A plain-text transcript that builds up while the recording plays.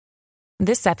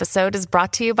This episode is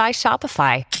brought to you by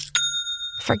Shopify.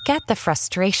 Forget the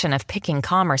frustration of picking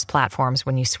commerce platforms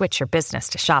when you switch your business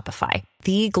to Shopify,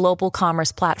 the global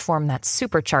commerce platform that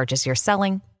supercharges your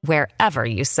selling wherever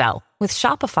you sell. With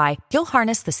Shopify, you'll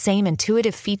harness the same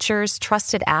intuitive features,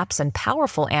 trusted apps, and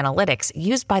powerful analytics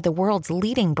used by the world's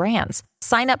leading brands.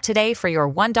 Sign up today for your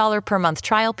 $1 per month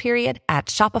trial period at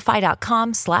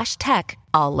shopify.com/tech,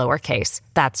 all lowercase.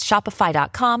 That's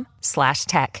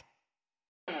shopify.com/tech.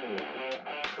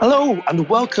 Hello and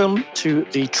welcome to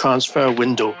The Transfer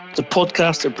Window, the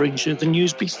podcast that brings you the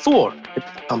news before it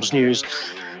becomes news,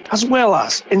 as well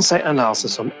as insight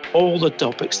analysis on all the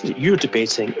topics that you're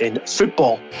debating in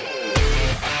football.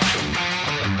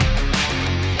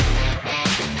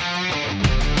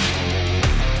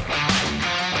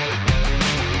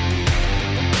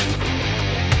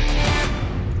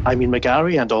 I'm Ian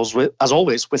McGarry, and as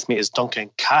always, with me is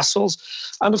Duncan Castles.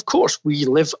 And of course, we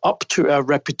live up to our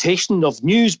reputation of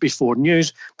news before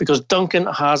news, because Duncan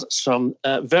has some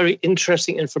very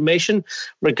interesting information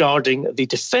regarding the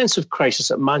defensive crisis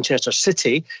at Manchester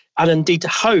City, and indeed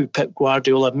how Pep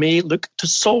Guardiola may look to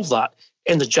solve that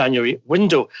in the January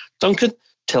window. Duncan,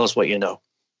 tell us what you know.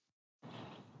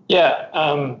 Yeah,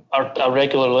 our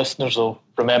regular listeners will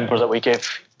remember that we gave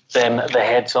them the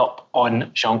heads up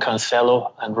on Jean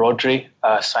Cancelo and Rodri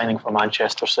signing for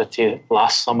Manchester City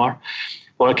last summer.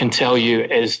 What I can tell you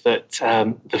is that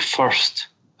the first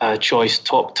choice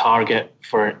top target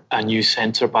for a new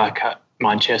centre-back at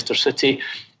Manchester City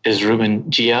is Ruben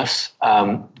Dias,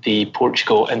 the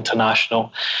Portugal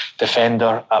international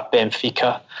defender at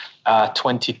Benfica.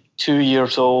 22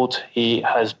 years old, he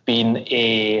has been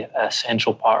a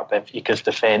central part of Benfica's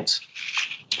defence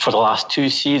for the last 2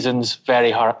 seasons, very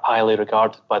highly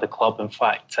regarded by the club. In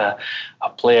fact, a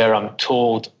player, I'm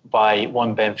told by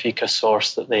one Benfica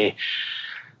source, that they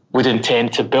would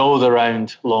intend to build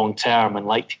around long term and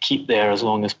like to keep there as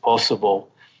long as possible.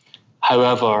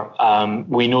 However,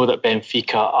 we know that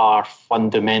Benfica are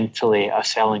fundamentally a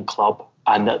selling club,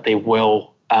 and that they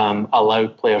will allow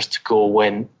players to go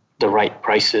when the right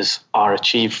prices are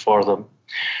achieved for them.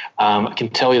 I can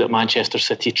tell you that Manchester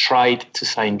City tried to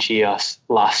sign Dias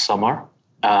last summer,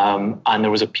 and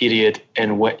there was a period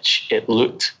in which it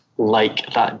looked like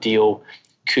that deal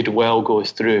could well go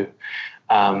through.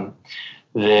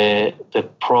 The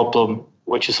problem,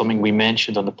 which is something we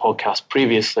mentioned on the podcast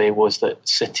previously, was that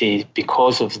City,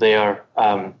 because of their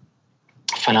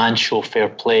financial fair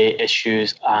play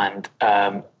issues and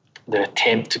their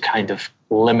attempt to kind of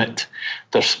limit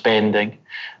their spending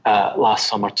last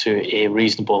summer to a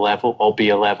reasonable level,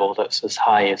 albeit a level that's as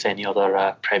high as any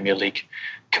other Premier League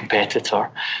competitor,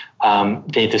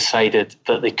 they decided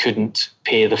that they couldn't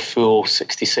pay the full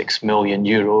 €66 million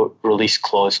release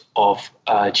clause of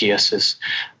Dias's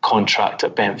contract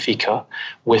at Benfica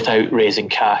without raising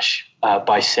cash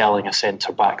by selling a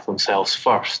centre-back themselves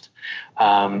first.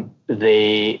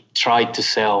 They tried to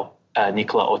sell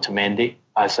Nicola Otamendi,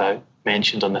 as I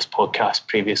mentioned on this podcast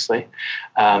previously.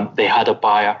 They had a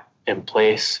buyer in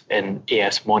place in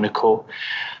AS Monaco.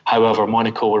 However,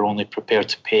 Monaco were only prepared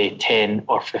to pay 10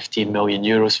 or 15 million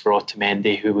euros for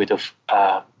Otamendi, who would have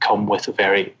come with a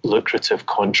very lucrative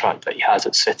contract that he has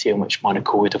at City, in which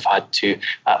Monaco would have had to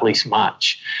at least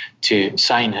match to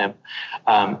sign him.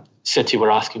 City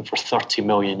were asking for 30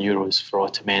 million euros for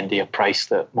Otamendi, a price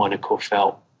that Monaco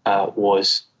felt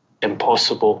was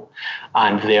impossible,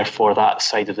 and therefore that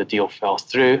side of the deal fell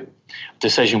through.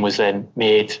 Decision was then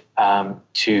made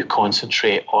to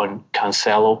concentrate on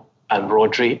Cancelo and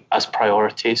Rodri as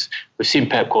priorities. We've seen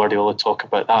Pep Guardiola talk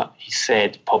about that. He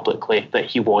said publicly that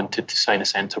he wanted to sign a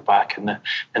centre-back in the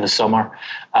summer,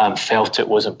 felt it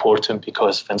was important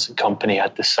because Vincent Kompany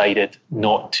had decided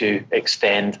not to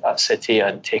extend at City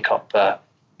and take up the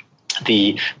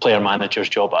player manager's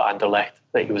job at Anderlecht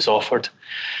that he was offered.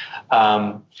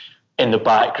 In the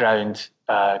background,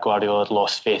 Guardiola had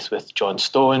lost faith with John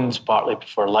Stones, partly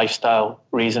for lifestyle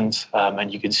reasons,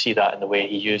 and you can see that in the way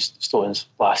he used Stones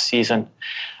last season.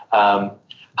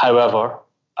 However,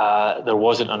 there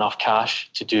wasn't enough cash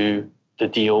to do the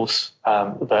deals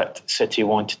that City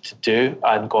wanted to do,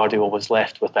 and Guardiola was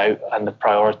left without, and the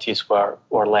priorities were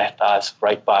left as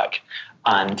right back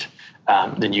and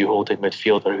the new holding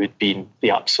midfielder, who'd been the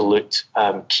absolute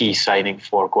key signing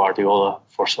for Guardiola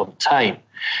for some time.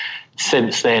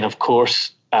 Since then, of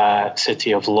course,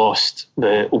 City have lost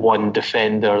the one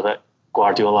defender that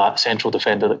Guardiola, central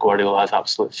defender that Guardiola has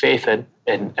absolute faith in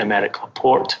Aymeric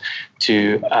Laporte,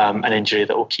 to an injury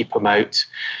that will keep him out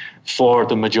for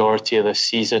the majority of this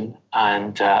season.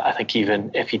 And I think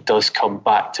even if he does come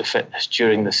back to fitness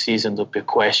during the season, there'll be a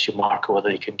question mark of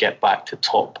whether he can get back to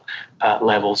top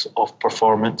levels of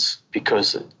performance,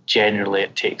 because generally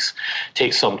it takes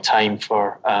some time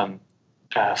for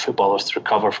footballers to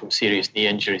recover from serious knee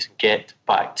injuries and get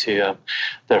back to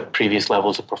their previous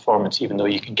levels of performance, even though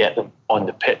you can get them on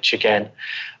the pitch again.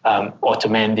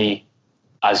 Otamendi,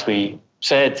 as we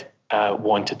said,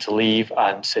 wanted to leave,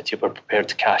 and City were prepared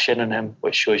to cash in on him,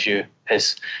 which shows you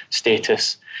his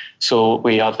status. So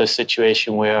we have this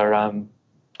situation where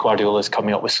Guardiola is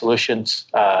coming up with solutions.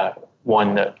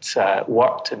 One that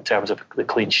worked in terms of the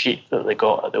clean sheet that they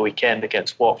got at the weekend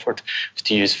against Watford was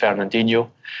to use Fernandinho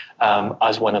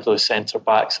as one of those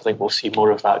centre-backs. I think we'll see more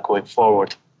of that going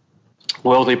forward.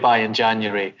 Will they buy in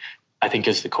January, I think,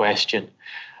 is the question.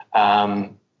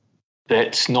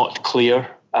 It's not clear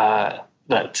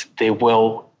that they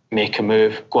will make a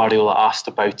move. Guardiola asked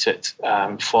about it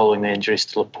following the injuries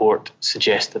to Laporte,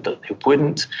 suggested that they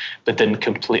wouldn't, but didn't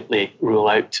completely rule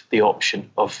out the option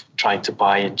of trying to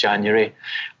buy in January.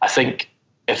 I think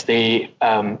if they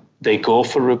go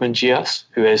for Ruben Dias,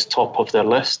 who is top of their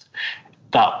list,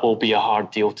 that will be a hard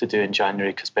deal to do in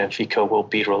January, because Benfica will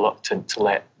be reluctant to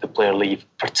let the player leave,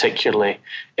 particularly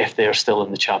if they are still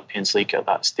in the Champions League at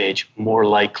that stage. More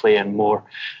likely and more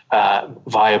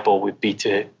viable would be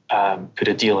to put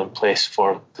a deal in place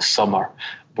for the summer,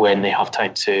 when they have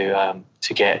time to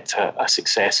get a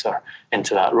successor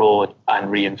into that role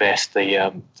and reinvest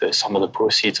some of the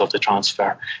proceeds of the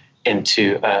transfer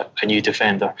into a new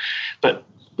defender. But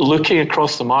looking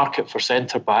across the market for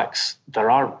centre-backs, there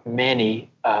aren't many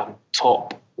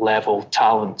top-level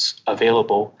talents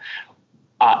available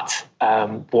at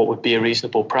what would be a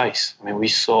reasonable price. I mean, we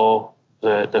saw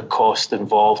the cost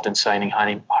involved in signing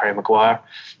Harry Maguire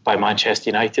by Manchester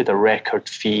United, a record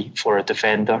fee for a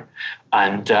defender,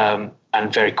 and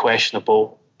very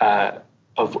questionable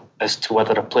as to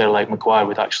whether a player like Maguire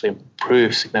would actually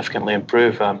significantly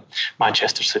improve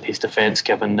Manchester City's defence,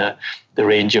 given the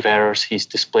range of errors he's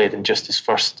displayed in just his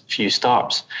first few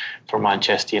starts for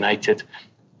Manchester United.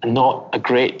 And not a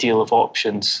great deal of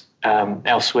options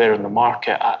elsewhere in the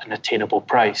market at an attainable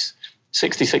price.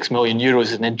 66 million euros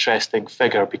is an interesting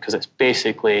figure, because it's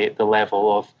basically the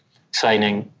level of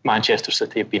signing Manchester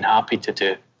City have been happy to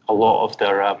do. A lot of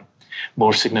their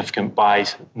more significant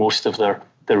buys, most of their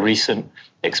recent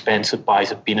expensive buys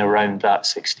have been around that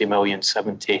 60 million,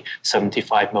 70,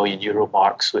 75 million euro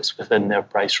mark, so it's within their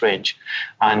price range.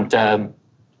 And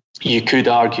you could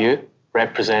argue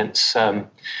represents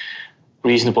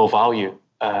reasonable value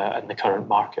in the current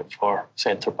market for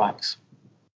centre-backs.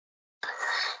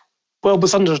 Well,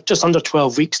 with just under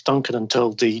 12 weeks, Duncan,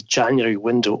 until the January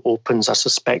window opens, I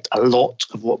suspect a lot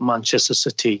of what Manchester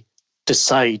City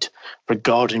decide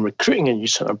regarding recruiting a new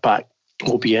centre-back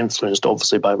will be influenced,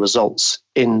 obviously, by results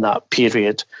in that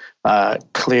period.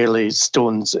 Clearly,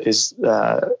 Stones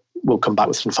will come back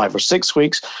within 5 or 6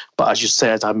 weeks, but as you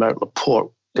said, Aymeric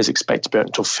Laporte is expected to be out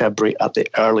until February at the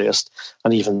earliest,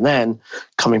 and even then,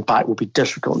 coming back will be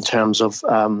difficult in terms of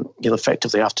you'll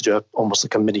effectively have to do almost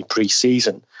like a mini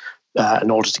pre-season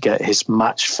in order to get his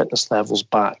match fitness levels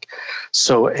back.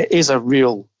 So it is a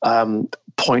real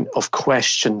point of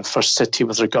question for City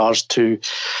with regards to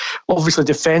obviously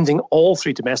defending all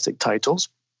 3 domestic titles,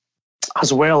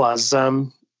 as well as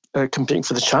competing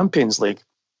for the Champions League.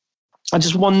 I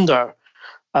just wonder,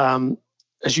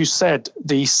 as you said,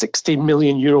 the 60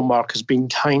 million euro mark has been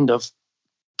kind of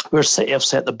where City have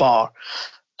set the bar,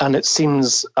 and it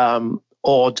seems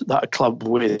odd that a club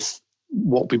with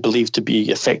what we believe to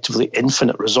be effectively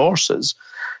infinite resources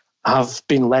have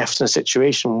been left in a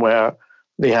situation where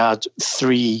they had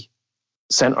 3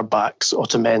 centre-backs,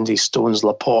 Otamendi, Stones,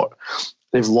 Laporte.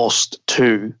 They've lost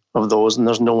 2 of those, and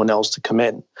there's no one else to come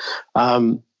in.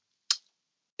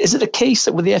 Is it a case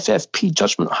that with the FFP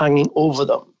judgment hanging over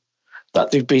them,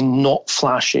 that they've been not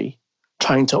flashy,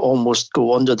 trying to almost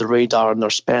go under the radar in their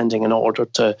spending in order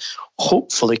to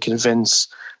hopefully convince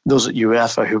those at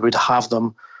UEFA who would have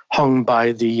them hung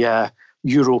by the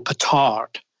Euro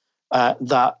petard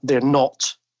that they're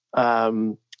not,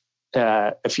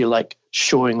 if you like,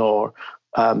 showing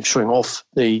off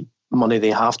the money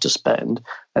they have to spend,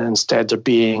 and instead they're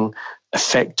being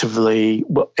effectively,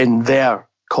 in their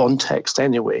context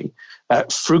anyway,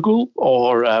 frugal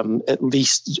or at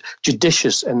least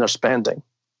judicious in their spending.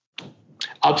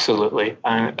 Absolutely.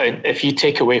 And if you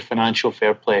take away financial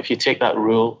fair play, if you take that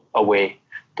rule away,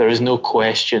 there is no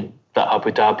question that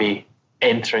Abu Dhabi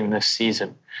entering this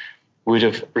season would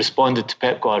have responded to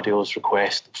Pep Guardiola's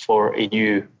request for a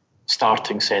new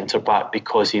starting centre-back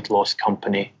because he'd lost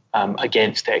company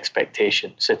against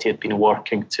expectation. City had been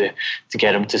working to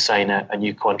get him to sign a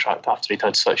new contract after he'd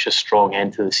had such a strong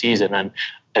end to the season and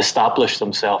established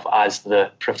himself as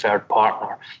the preferred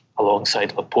partner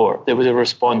alongside Laporte. They would have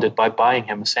responded by buying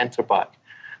him a centre-back.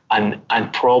 And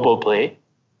probably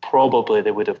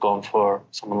they would have gone for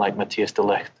someone like Matthias de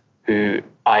Ligt, who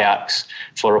Ajax,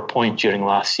 for a point during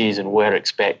last season, were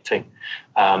expecting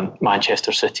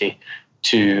Manchester City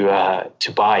to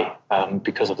buy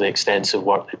because of the extensive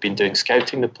work they'd been doing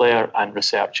scouting the player and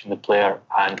researching the player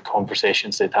and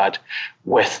conversations they'd had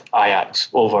with Ajax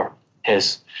over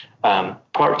his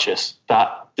purchase.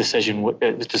 That decision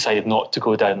was decided not to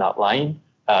go down that line,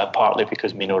 partly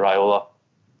because Mino Raiola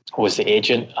was the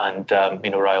agent and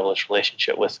Mino Raiola's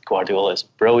relationship with Guardiola is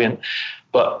brilliant,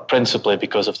 but principally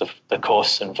because of the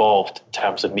costs involved in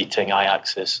terms of meeting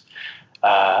Ajax's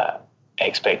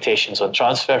expectations on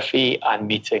transfer fee and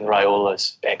meeting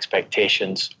Raiola's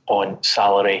expectations on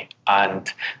salary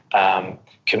and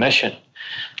commission.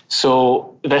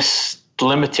 So this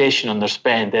limitation on their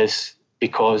spend is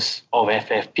because of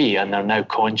FFP, and they're now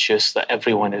conscious that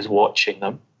everyone is watching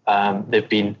them.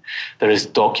 There is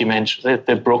documentary.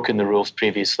 They've broken the rules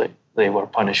previously. They were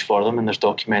punished for them, and there's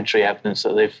documentary evidence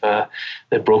that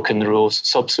they've broken the rules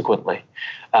subsequently.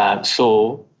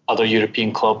 So other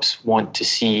European clubs want to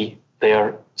see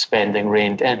their spending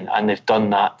reined in, and they've done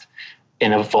that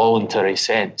in a voluntary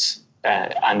sense.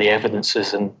 And the evidence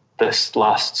is in this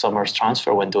last summer's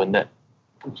transfer window, in that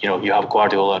you have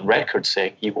Guardiola on record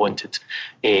saying he wanted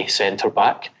a centre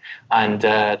back, and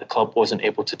the club wasn't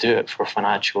able to do it for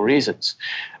financial reasons.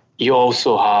 You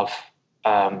also have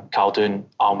Khaldoon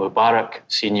Al-Mubarak,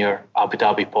 senior Abu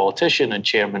Dhabi politician and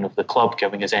chairman of the club,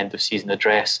 giving his end-of-season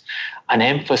address and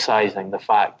emphasising the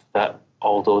fact that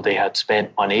although they had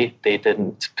spent money, they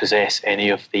didn't possess any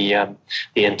of the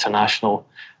international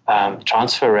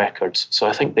transfer records. So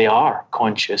I think they are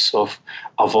conscious of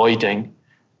avoiding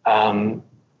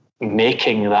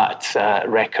making that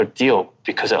record deal,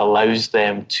 because it allows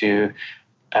them to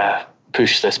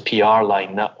push this PR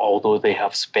line that although they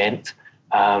have spent,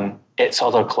 it's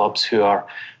other clubs who are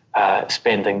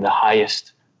spending the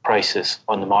highest prices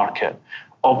on the market.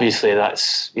 Obviously,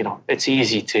 that's it's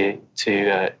easy to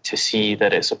see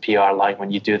that it's a PR line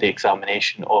when you do the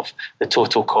examination of the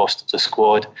total cost of the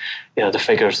squad. The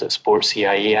figures that Sports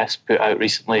CIES put out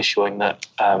recently showing that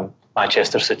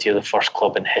Manchester City are the first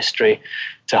club in history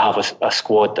to have a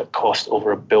squad that cost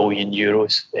over €1 billion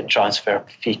in transfer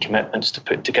fee commitments to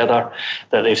put together,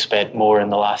 that they've spent more in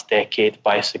the last decade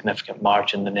by a significant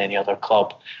margin than any other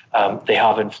club. They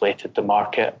have inflated the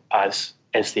market, as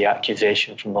is the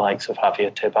accusation from the likes of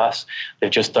Javier Tebas. They've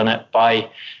just done it by,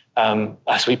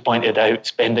 as we pointed out,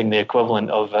 spending the equivalent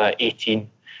of 18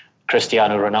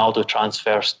 Cristiano Ronaldo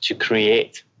transfers to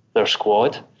create their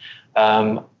squad,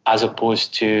 as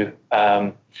opposed to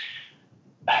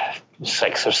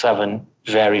 6 or 7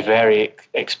 very, very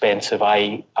expensive,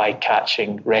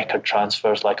 eye-catching record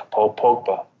transfers like a Paul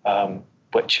Pogba,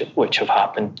 which have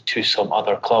happened to some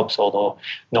other clubs, although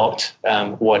not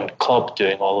one club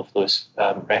doing all of those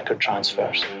record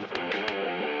transfers.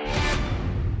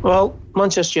 Well,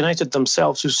 Manchester United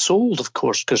themselves, who sold, of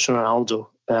course, Cristiano Ronaldo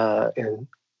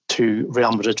to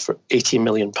Real Madrid for £80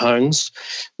 million,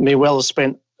 may well have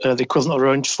spent the equivalent of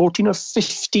around 14 or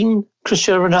 15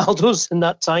 Cristiano Ronaldos in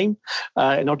that time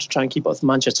in order to try and keep up with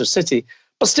Manchester City,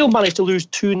 but still managed to lose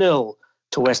 2-0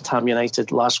 to West Ham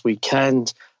United last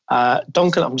weekend.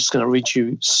 Duncan, I'm just going to read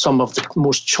you some of the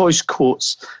most choice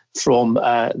quotes from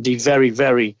the very,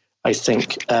 very, I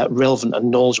think, relevant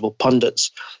and knowledgeable pundits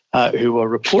who were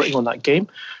reporting on that game.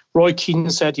 Roy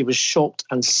Keane said he was shocked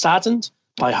and saddened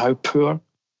by how poor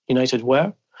United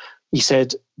were. He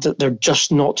said that they're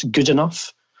just not good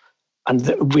enough and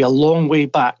that we're a long way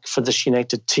back for this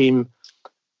United team.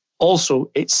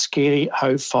 Also, it's scary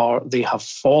how far they have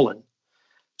fallen.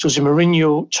 Jose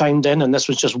Mourinho chimed in, and this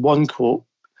was just one quote,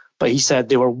 but he said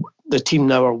the team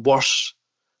now are worse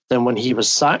than when he was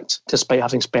sacked, despite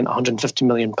having spent £150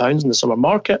 million in the summer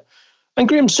market. And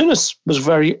Graham Souness was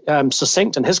very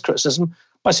succinct in his criticism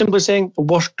by simply saying the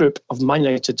worst group of Man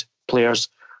United players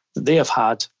that they have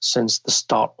had since the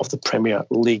start of the Premier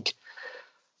League.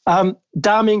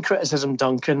 Damning criticism,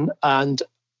 Duncan, and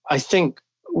I think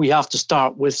we have to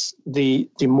start with the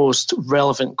most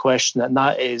relevant question, and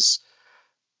that is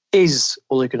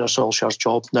Ole Gunnar Solskjaer's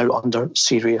job now under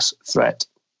serious threat?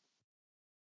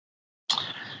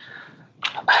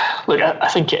 Look, I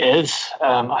think it is.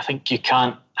 I think you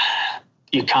can't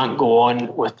go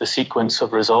on with the sequence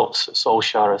of results that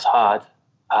Solskjaer has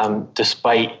had,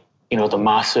 despite the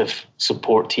massive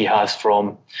support he has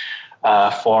from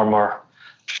former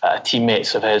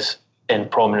teammates of his in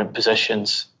prominent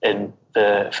positions in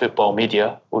the football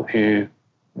media who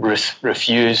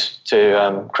refuse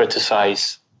to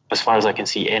criticise, as far as I can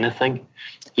see, anything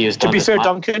he has done. To be fair,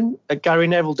 Duncan, Gary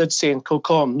Neville did say in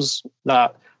CoComs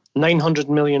that £900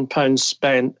 million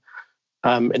spent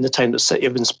in the time that City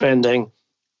have been spending,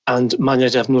 and Man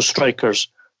United have no strikers.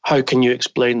 How can you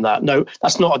explain that? Now,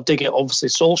 that's not a dig at obviously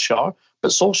Solskjaer,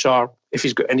 but Solskjaer, if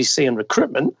he's got any say in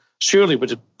recruitment, surely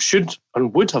would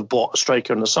have bought a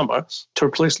striker in the summer to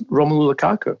replace Romelu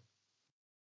Lukaku.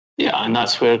 Yeah, and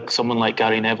that's where someone like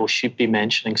Gary Neville should be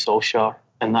mentioning Solskjaer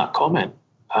in that comment.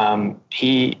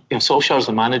 Solskjaer's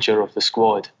the manager of the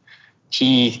squad.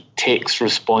 He takes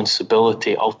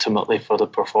responsibility ultimately for the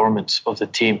performance of the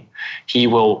team. He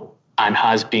will and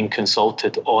has been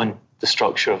consulted on the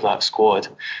structure of that squad.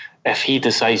 If he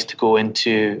decides to go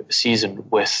into a season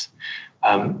with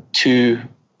two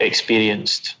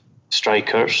experienced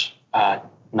strikers,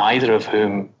 neither of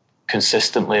whom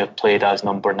consistently have played as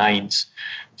number nines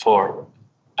for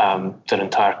their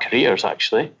entire careers,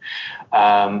 actually.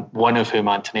 One of whom,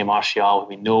 Anthony Martial,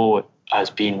 we know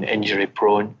has been injury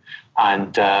prone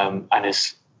and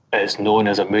is known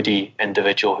as a moody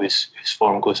individual whose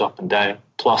form goes up and down,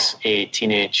 plus a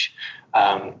teenage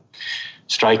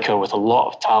striker with a lot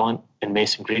of talent in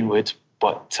Mason Greenwood,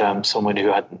 but someone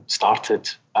who hadn't started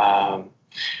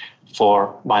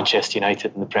for Manchester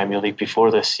United in the Premier League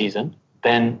before this season,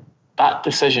 then that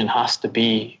decision has to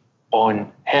be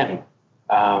on him.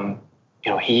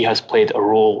 He has played a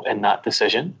role in that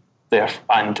decision there,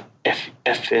 and if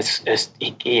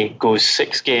he goes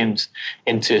 6 games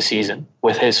into a season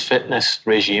with his fitness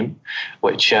regime,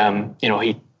 which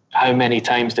how many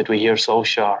times did we hear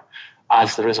Solskjaer,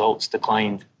 as the results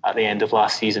declined at the end of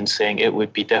last season, saying it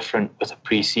would be different with a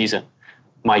pre-season?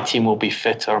 My team will be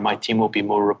fitter, my team will be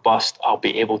more robust, I'll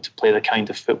be able to play the kind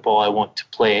of football I want to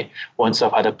play once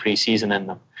I've had a pre-season in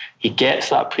them. He gets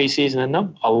that pre-season in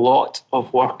them. A lot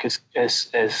of work is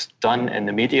done in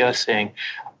the media saying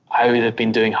how they've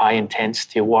been doing high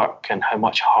intensity work and how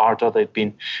much harder they've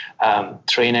been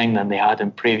training than they had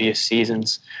in previous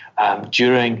seasons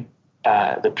during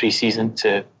the pre-season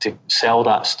to sell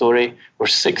that story. We're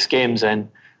 6 games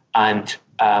in, and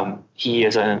he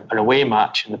is an away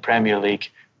match in the Premier League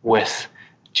with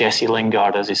Jesse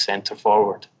Lingard as his centre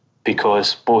forward,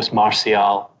 because both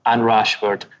Martial and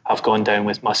Rashford have gone down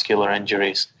with muscular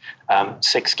injuries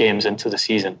 6 games into the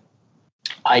season.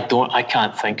 I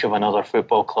can't think of another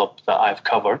football club that I've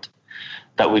covered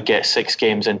that would get 6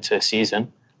 games into a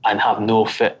season and have no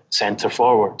fit centre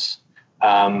forwards.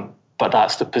 But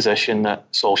that's the position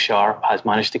that Solskjaer has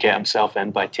managed to get himself in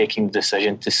by taking the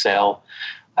decision to sell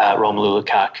Romelu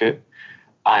Lukaku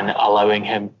and allowing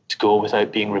him to go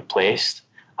without being replaced,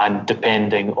 and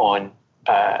depending on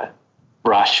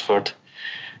Rashford,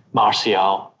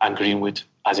 Martial and Greenwood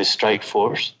as his strike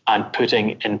force, and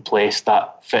putting in place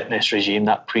that fitness regime,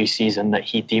 that pre-season that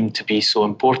he deemed to be so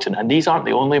important. And these aren't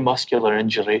the only muscular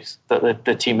injuries that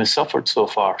the team has suffered so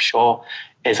far. Shaw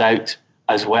is out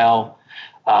as well.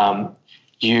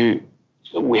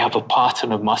 We have a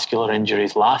pattern of muscular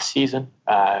injuries last season.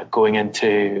 Going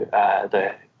into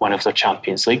one of their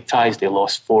Champions League ties, they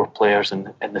lost 4 players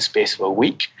in the space of a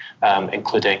week,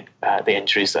 including the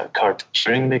injuries that occurred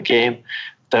during the game.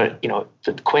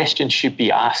 The question should be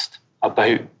asked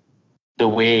about the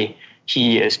way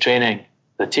he is training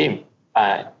the team,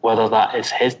 whether that is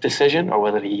his decision or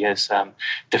whether he is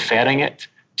deferring it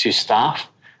to staff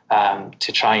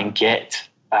to try and get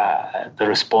the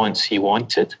response he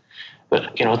wanted.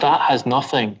 But that has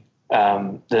nothing.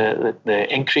 The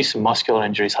increase in muscular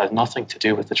injuries has nothing to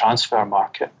do with the transfer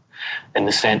market, in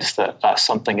the sense that that's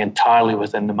something entirely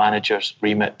within the manager's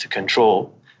remit to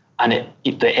control. And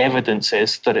the evidence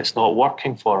is that it's not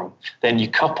working for him. Then you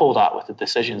couple that with the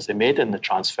decisions they made in the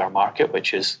transfer market,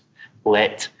 which is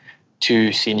let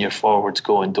 2 senior forwards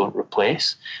go and don't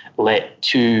replace, let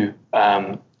 2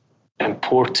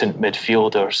 important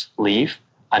midfielders leave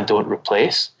and don't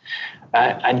replace,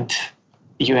 and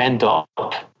you end up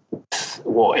with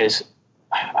what is,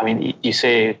 you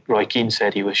say Roy Keane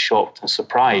said he was shocked and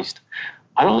surprised.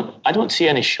 I don't see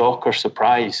any shock or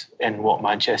surprise in what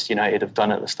Manchester United have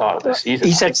done at the start of the season.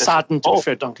 He said saddened, to be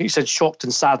fair, Duncan. He said shocked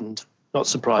and saddened, not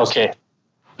surprised. Okay.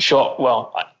 Shock,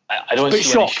 well, I don't see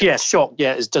shock, yes, shock,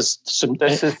 yeah. It does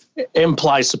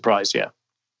implies surprise, yeah.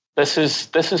 This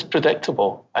is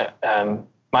predictable.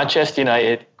 Manchester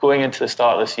United, going into the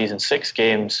start of the season, 6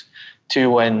 games, 2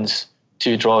 wins,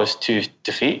 2 draws, 2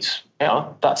 defeats.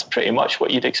 That's pretty much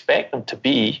what you'd expect them to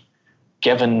be,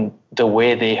 given the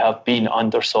way they have been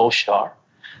under Solskjaer.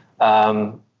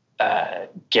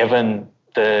 given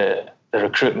the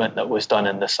recruitment that was done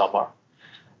in the summer,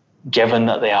 given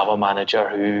that they have a manager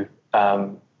who,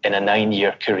 in a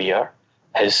 9-year career,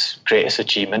 his greatest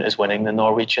achievement is winning the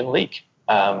Norwegian League.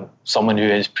 Someone who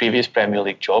his previous Premier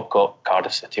League job got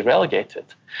Cardiff City relegated.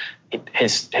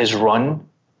 His run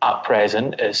at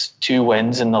present is 2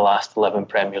 wins in the last 11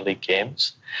 Premier League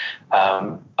games,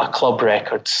 a club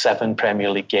record 7 Premier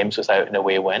League games without an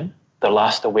away win. Their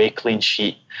last away clean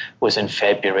sheet was in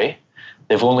February.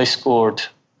 They've only scored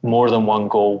more than 1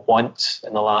 goal once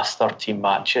in the last 13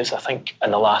 matches. I think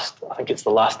it's the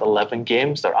last 11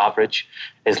 games, their average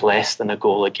is less than a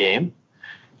goal a game.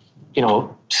 You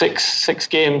know, six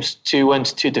games, 2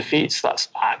 wins, 2 defeats. That's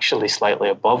actually slightly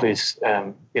above his,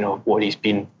 what he's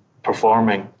been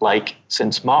performing like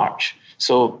since March.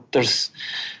 So there's,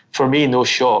 for me, no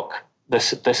shock.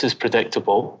 This is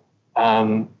predictable.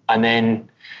 And then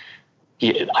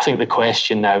I think the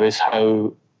question now is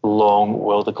how long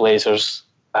will the Glazers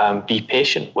be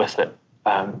patient with it?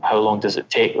 How long does it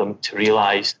take them to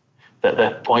realise that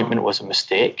the appointment was a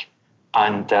mistake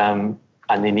and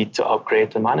they need to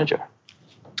upgrade the manager?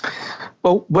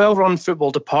 Well, well-run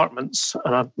football departments,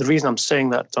 and the reason I'm saying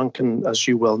that, Duncan, as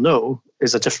you well know,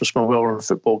 is a difference from a well-run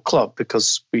football club,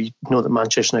 because we know that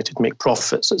Manchester United make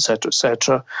profits,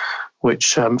 etc.,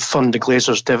 which fund the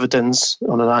Glazers' dividends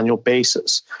on an annual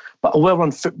basis. But a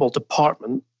well-run football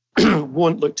department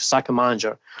won't look to sack a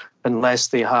manager unless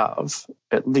they have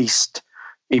at least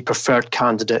a preferred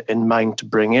candidate in mind to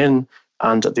bring in,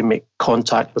 and that they make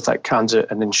contact with that candidate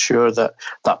and ensure that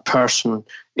that person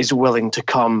is willing to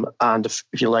come and, if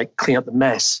you like, clean up the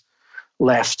mess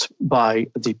left by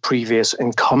the previous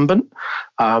incumbent.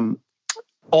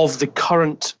 Of the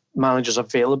current managers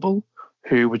available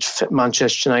who would fit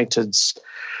Manchester United's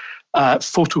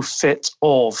photo fit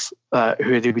of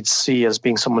who they would see as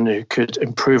being someone who could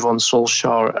improve on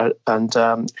Solskjaer and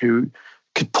who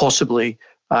could possibly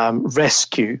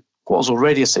rescue what was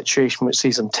already a situation which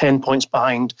sees them 10 points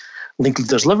behind league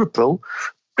leaders Liverpool.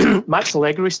 Max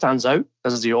Allegri stands out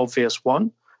as the obvious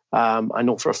one. I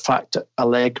know for a fact that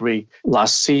Allegri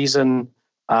last season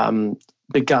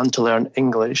began to learn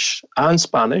English and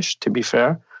Spanish, to be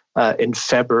fair, in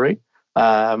February,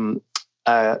 in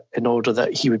order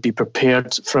that he would be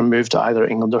prepared for a move to either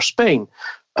England or Spain.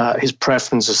 His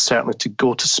preference is certainly to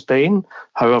go to Spain.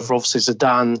 However, obviously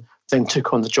Zidane then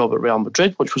took on the job at Real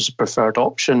Madrid, which was the preferred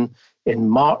option in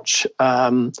March,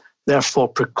 therefore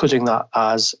precluding that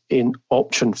as an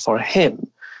option for him.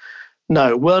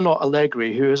 Now, whether or not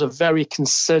Allegri, who is a very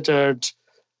considered,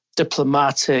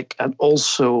 diplomatic and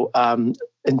also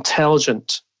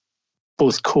intelligent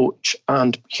both coach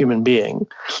and human being,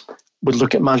 would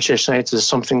look at Manchester United as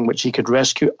something which he could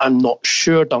rescue, I'm not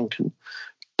sure, Duncan.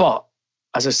 But,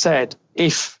 as I said,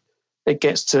 if it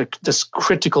gets to this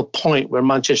critical point where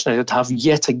Manchester United have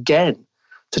yet again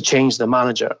to change the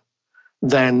manager,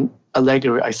 then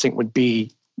Allegri, I think, would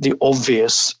be the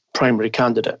obvious primary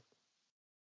candidate.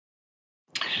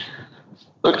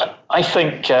 Look, I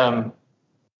think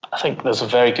there's a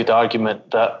very good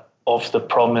argument that of the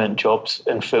prominent jobs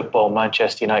in football,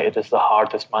 Manchester United is the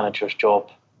hardest manager's job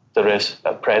there is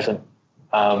at present.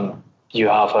 You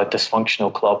have a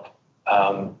dysfunctional club.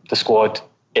 The squad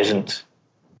isn't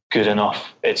good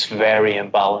enough. It's very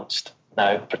imbalanced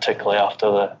now, particularly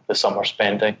after the summer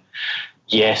spending.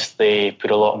 Yes, they put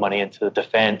a lot of money into the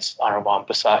defence. Aaron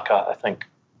Wan-Bissaka, I think,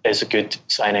 is a good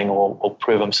signing, will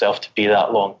prove himself to be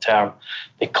that long term.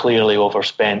 They clearly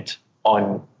overspent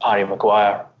on Harry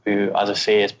Maguire, who, as I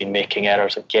say, has been making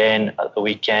errors again at the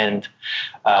weekend,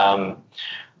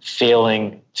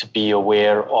 failing to be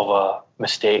aware of a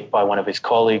mistake by one of his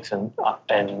colleagues in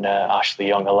Ashley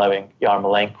Young, allowing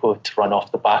Yarmolenko to run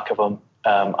off the back of him,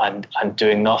 and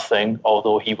doing nothing,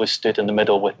 although he was stood in the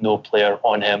middle with no player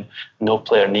on him, no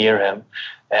player near him,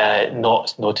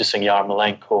 not noticing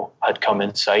Yarmolenko had come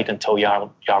inside until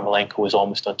Yarmolenko was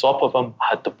almost on top of him,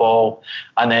 had the ball,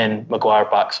 and then Maguire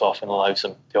backs off and allows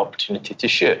him the opportunity to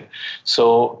shoot.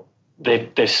 So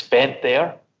they've spent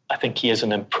there. I think he is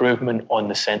an improvement on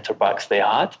the centre-backs they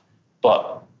had,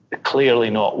 but clearly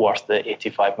not worth the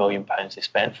 £85 million they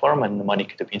spent for him, and the money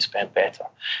could have been spent better.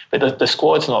 But the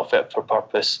squad's not fit for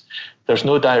purpose. There's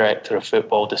no director of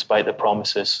football, despite the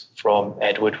promises from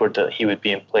Ed Woodward that he would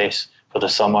be in place for the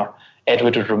summer. Ed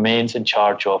Woodward remains in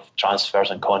charge of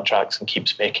transfers and contracts and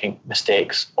keeps making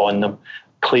mistakes on them,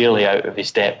 clearly out of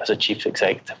his depth as a chief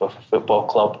executive of a football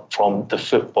club from the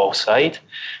football side.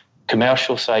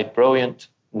 Commercial side, brilliant,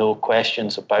 no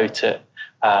questions about it.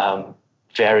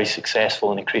 Very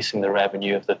successful in increasing the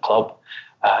revenue of the club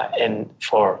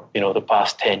for the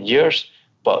past 10 years.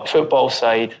 But football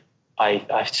side,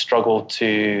 I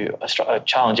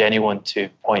challenge anyone to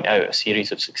point out a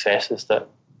series of successes that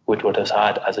Woodward has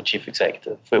had as a chief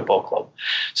executive football club.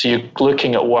 So you're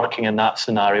looking at working in that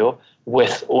scenario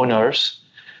with owners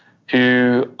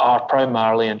who are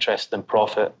primarily interested in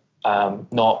profit,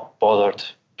 not bothered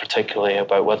particularly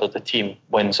about whether the team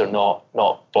wins or not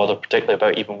bothered particularly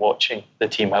about even watching the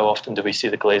team. How often do we see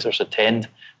the Glazers attend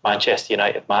Manchester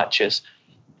United matches?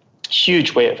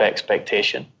 Huge weight of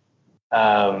expectation,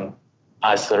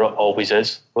 as there always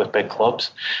is with big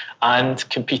clubs, and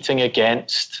competing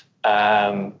against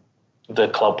the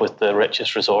club with the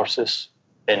richest resources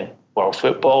in world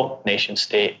football, nation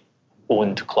state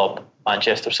owned club,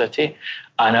 Manchester City,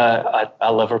 and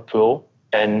a Liverpool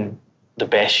in the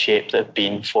best shape they've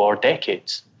been for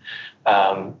decades,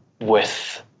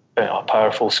 with a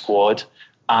powerful squad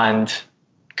and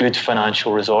good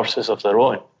financial resources of their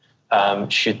own,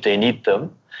 should they need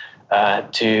them,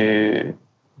 to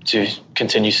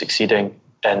continue succeeding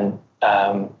in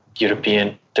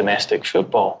European domestic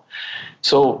football.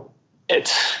 So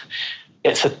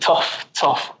it's a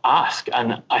tough ask,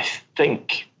 and I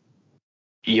think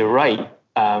you're right.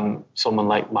 Someone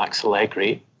like Max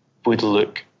Allegri would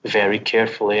look very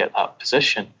carefully at that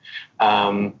position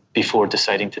before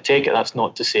deciding to take it. That's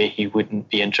not to say he wouldn't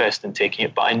be interested in taking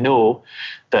it, but I know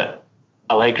that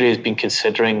Allegri has been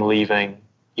considering leaving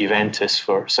Juventus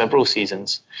for several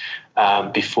seasons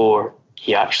before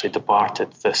he actually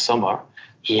departed this summer.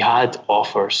 He had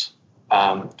offers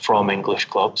from English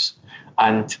clubs,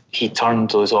 and he turned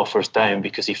those offers down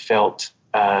because he felt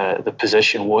the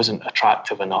position wasn't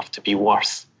attractive enough to be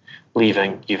worth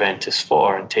leaving Juventus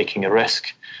for and taking a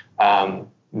risk,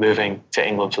 moving to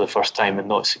England for the first time and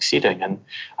not succeeding.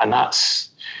 And that's,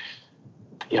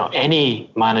 any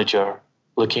manager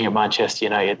looking at Manchester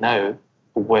United now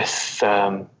with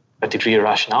a degree of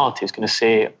rationality is going to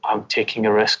say, I'm taking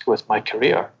a risk with my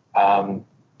career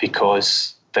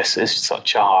because this is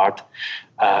such a hard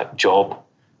job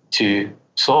to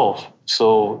solve.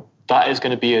 So that is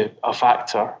going to be a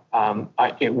factor.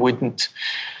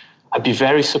 I'd be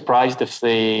very surprised if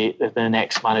the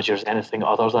next manager is anything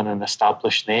other than an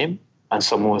established name and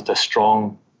someone with a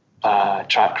strong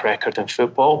track record in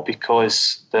football,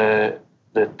 because the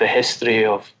history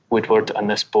of Woodward and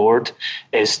this board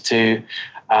is to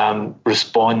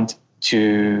respond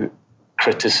to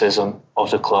criticism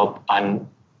of the club and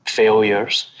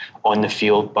failures on the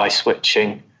field by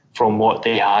switching from what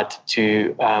they had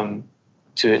to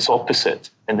its opposite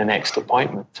in the next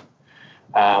appointment.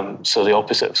 So the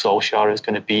opposite of Solskjaer is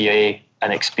going to be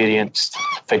an experienced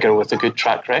figure with a good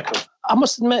track record. I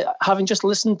must admit, having just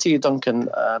listened to you, Duncan,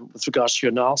 with regards to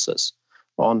your analysis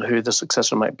on who the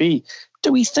successor might be,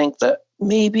 do we think that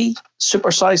maybe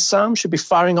Supersized Sam should be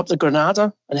firing up the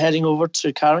Granada and heading over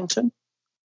to Carrington?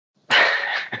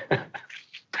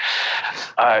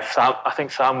 Sam, I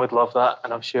think Sam would love that,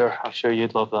 and I'm sure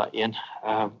you'd love that, Ian.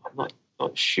 I'm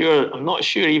not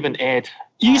sure even Ed.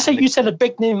 You said a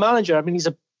big name manager. I mean, he's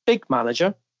a big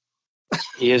manager.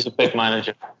 He is a big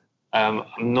manager. I'm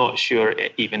not sure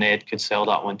even Ed could sell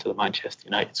that one to the Manchester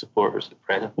United supporters at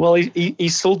present. Well, he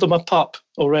sold them a pup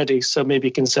already, so maybe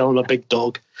he can sell them a big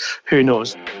dog. Who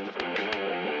knows?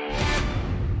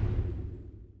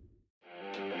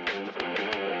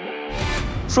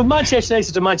 From Manchester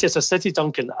United to Manchester City,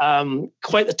 Duncan,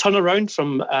 quite the turnaround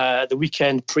from the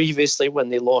weekend previously when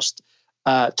they lost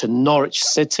to Norwich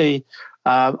City.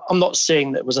 I'm not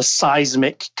saying that it was a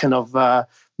seismic kind of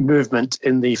movement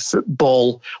in the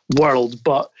football world,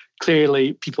 but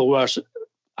clearly people were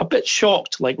a bit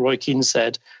shocked, like Roy Keane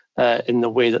said, in the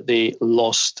way that they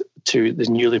lost to the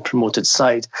newly promoted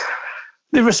side.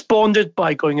 They responded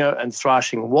by going out and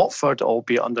thrashing Watford,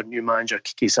 albeit under new manager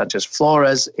Kiki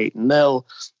Sanchez-Flores, 8-0,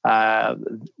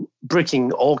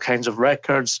 breaking all kinds of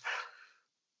records.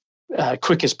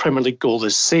 Quickest Premier League goal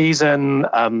this season,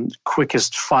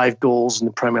 quickest 5 goals in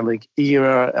the Premier League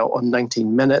era on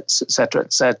 19 minutes, etc.,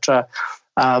 etc.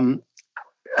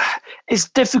 It's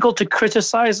difficult to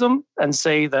criticise them and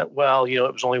say that, well, it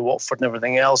was only Watford and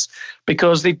everything else,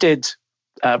 because they did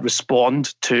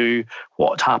respond to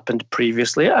what happened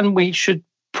previously, and we should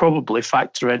probably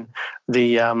factor in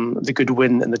the good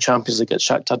win in the Champions League at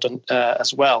Shakhtar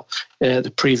as well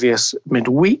the previous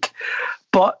midweek.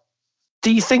 But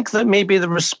do you think that maybe the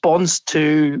response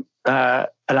to, and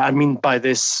I mean by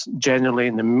this generally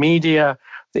in the media,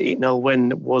 the 8-0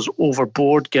 win was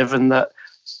overboard, given that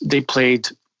they played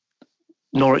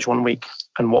Norwich one week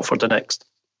and Watford the next?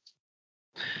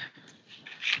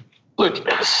 Look,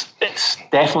 it's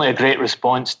definitely a great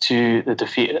response to the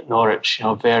defeat at Norwich.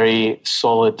 Very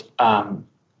solid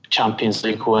Champions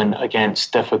League win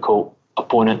against difficult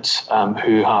opponents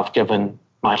who have given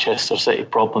Manchester City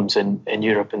problems in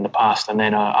Europe in the past, and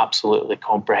then an absolutely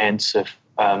comprehensive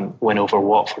win over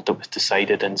Watford that was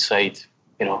decided inside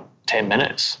 10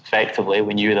 minutes. Effectively,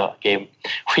 we knew that game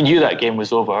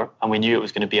was over, and we knew it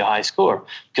was going to be a high score,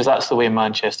 because that's the way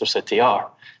Manchester City are.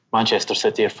 Manchester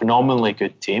City are a phenomenally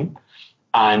good team,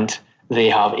 and they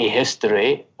have a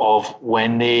history of,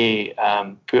 when they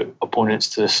put opponents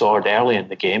to the sword early in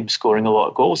the game, scoring a lot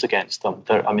of goals against them.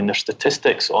 Their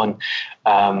statistics on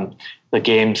the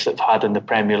games they've had in the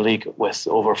Premier League with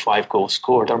over 5 goals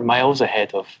scored are miles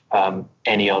ahead of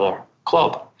any other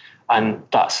club. And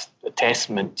that's a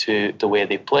testament to the way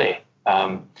they play.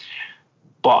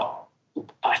 But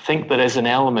I think there is an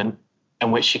element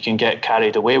in which you can get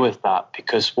carried away with that,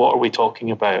 because what are we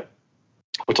talking about?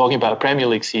 We're talking about a Premier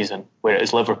League season where it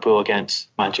is Liverpool against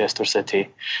Manchester City,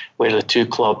 where the two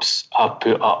clubs have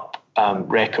put up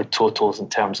record totals in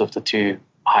terms of the two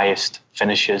highest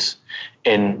finishes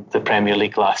in the Premier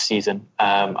League last season,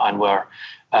 and were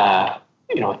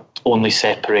only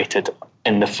separated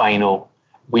in the final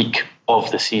week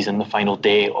of the season, the final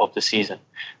day of the season.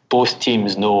 Both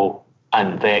teams know,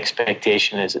 and the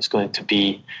expectation is it's going to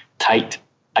be tight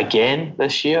again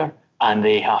this year, and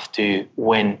they have to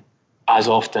win as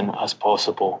often as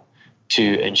possible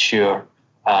to ensure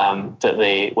that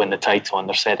they win the title, and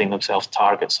they're setting themselves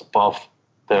targets above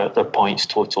their points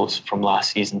totals from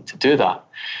last season to do that.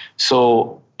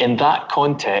 So in that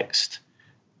context,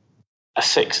 a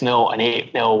 6-0, an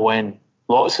 8-0 win,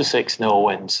 lots of 6-0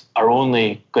 wins are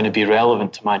only going to be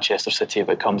relevant to Manchester City if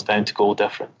it comes down to goal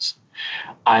difference.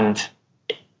 And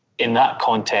in that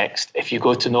context, if you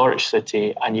go to Norwich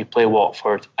City and you play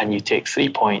Watford and you take 3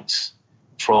 points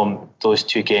from those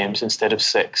 2 games instead of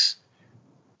 6,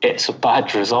 it's a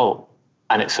bad result,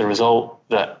 and it's a result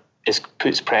that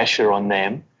puts pressure on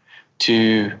them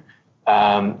to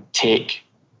take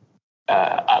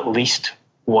at least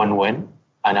 1 win,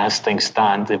 and as things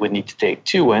stand, they would need to take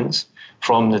 2 wins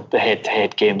from the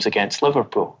head-to-head games against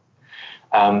Liverpool.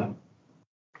 I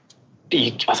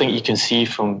think you can see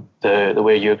from the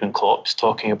way Jurgen Klopp's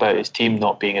talking about his team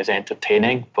not being as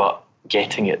entertaining, but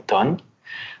getting it done.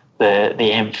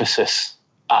 The emphasis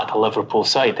at the Liverpool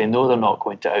side, they know they're not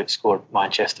going to outscore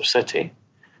Manchester City,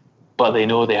 but they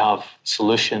know they have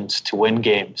solutions to win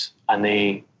games, and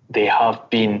they have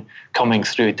been coming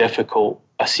through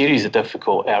a series of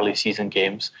difficult early season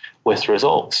games with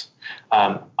results.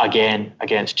 Again,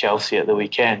 against Chelsea at the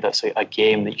weekend, that's a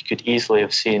game that you could easily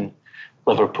have seen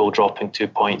Liverpool dropping 2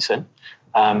 points in.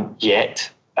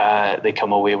 Yet they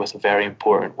come away with a very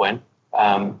important win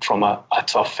from a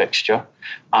tough fixture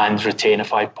and retain a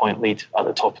 5-point lead at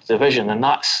the top of the division. And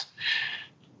that's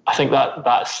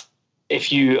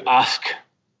if you ask,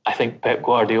 I think, Pep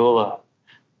Guardiola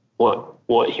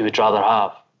what he would rather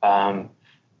have,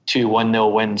 2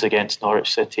 1-0 wins against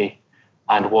Norwich City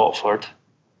and Watford,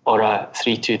 or a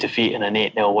 3-2 defeat and an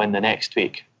 8-0 win the next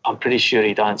week, I'm pretty sure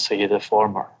he'd answer you the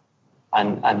former.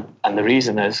 And the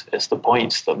reason is it's the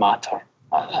points that matter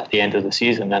at the end of the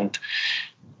season. And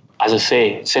as I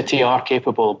say, City are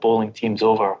capable of bowling teams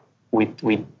over. We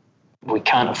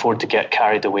can't afford to get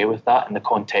carried away with that in the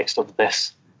context of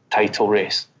this title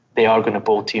race. They are going to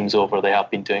bowl teams over. They have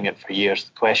been doing it for years.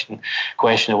 The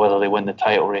question of whether they win the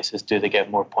title race is, do they get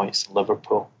more points than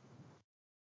Liverpool?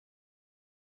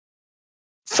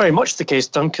 Very much the case,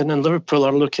 Duncan, and Liverpool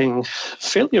are looking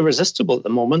fairly irresistible at the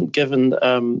moment, given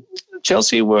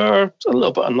Chelsea were a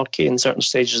little bit unlucky in certain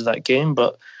stages of that game,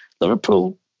 but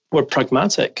Liverpool were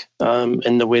pragmatic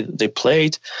in the way that they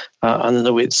played and in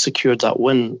the way it secured that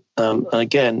win. And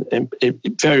again,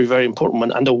 very, very important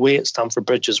one, and away at Stamford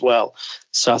Bridge as well.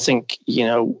 So I think,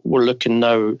 we're looking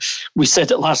now. We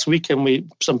said it last week,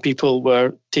 and some people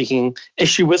were taking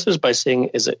issue with us by saying,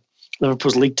 is it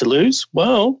Liverpool's league to lose?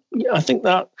 Well, I think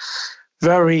that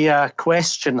very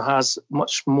question has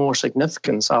much more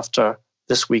significance after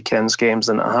this weekend's games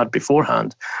than it had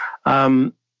beforehand.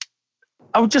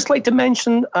 I would just like to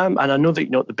mention, and I know that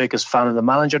you're not the biggest fan of the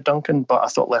manager, Duncan, but I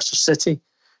thought Leicester City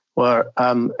were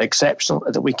exceptional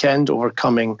at the weekend,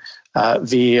 overcoming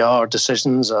VAR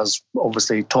decisions, as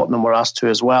obviously Tottenham were asked to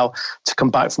as well, to come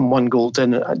back from 1 goal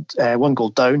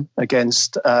down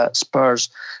against Spurs,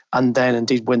 and then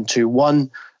indeed win 2-1.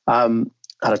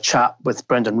 Had a chat with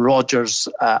Brendan Rodgers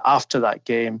after that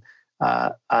game,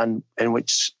 and in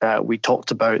which we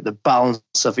talked about the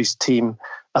balance of his team,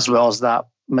 as well as that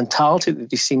mentality that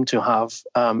they seem to have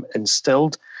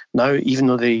instilled now, even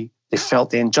though they felt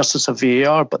the injustice of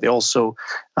VAR, but they also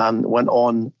went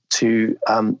on to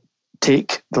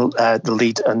take the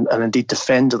lead and indeed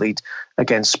defend the lead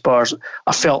against Spurs.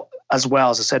 I felt as well.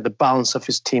 As I said, the balance of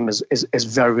his team is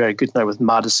very, very good now, with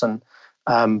Maddison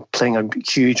playing a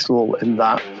huge role in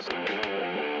that.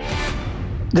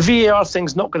 The VAR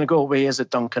thing's not going to go away, is it,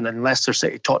 Duncan? And Leicester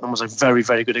City Tottenham was a very,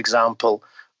 very good example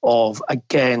of,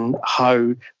 again,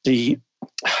 how the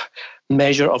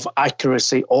measure of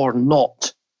accuracy or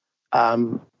not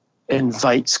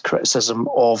invites criticism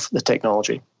of the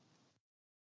technology.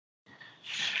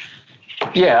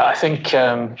 Yeah, I think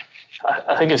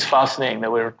it's fascinating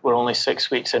that we're only 6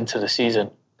 weeks into the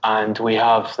season and we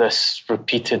have this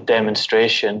repeated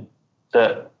demonstration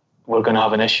that we're going to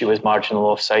have an issue with marginal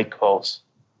offside calls.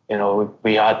 You know,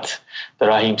 we had the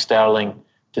Raheem Sterling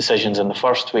decisions in the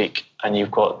first week, and you've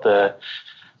got the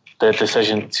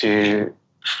decision to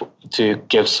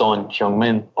give Son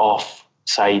Heung-min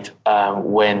offside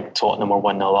when Tottenham are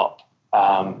 1-0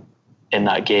 up in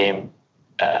that game.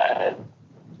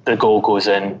 The goal goes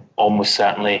in, almost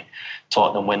certainly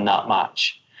Tottenham win that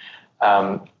match.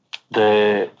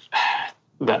 The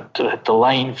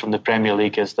line from the Premier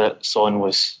League is that Son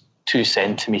was 2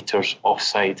 centimetres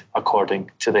offside according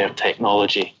to their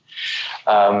technology.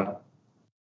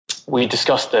 We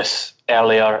discussed this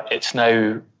earlier. It's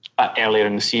now earlier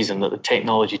in the season that the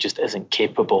technology just isn't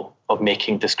capable of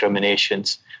making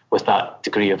discriminations with that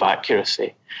degree of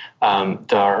accuracy.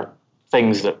 There are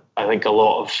things that I think a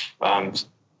lot of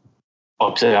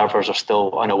observers are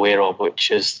still unaware of, which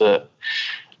is that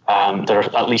there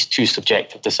are at least 2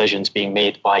 subjective decisions being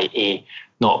made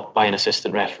not by an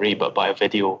assistant referee, but by a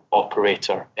video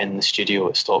operator in the studio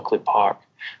at Stockley Park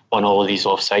on all of these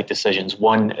offside decisions.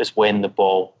 One is when the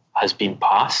ball has been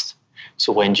passed,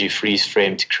 so when do you freeze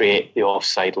frame to create the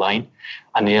offside line,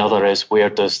 and the other is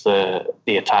where does the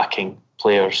attacking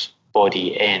player's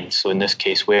body end. So in this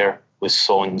case, where was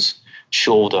Son's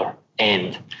shoulder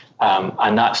end?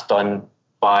 And that's done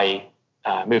by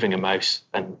moving a mouse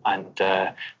and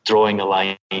drawing a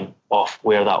line off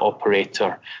where that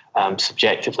operator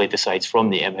subjectively decides from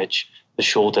the image the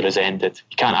shoulder is ended.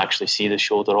 You can't actually see the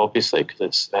shoulder, obviously,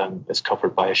 because it's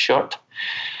covered by a shirt.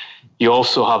 You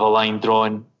also have a line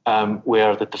drawn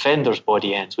where the defender's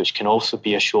body ends, which can also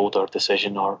be a shoulder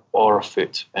decision or a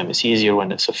foot. It's easier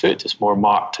when it's a foot. It's more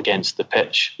marked against the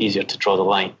pitch, easier to draw the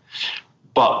line.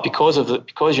 But because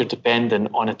you're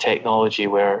dependent on a technology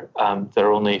where there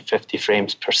are only 50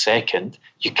 frames per second,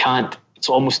 it's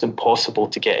almost impossible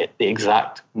to get the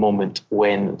exact moment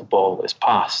when the ball is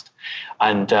passed.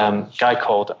 And a guy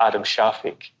called Adam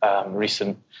Shafiq,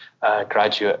 recent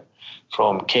graduate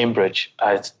from Cambridge,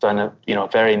 has done a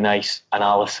very nice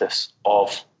analysis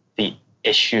of the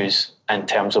issues in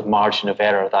terms of margin of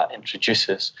error that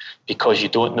introduces, because you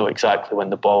don't know exactly when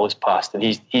the ball is passed. And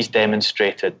he's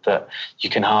demonstrated that you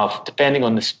can have, depending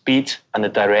on the speed and the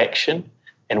direction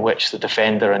in which the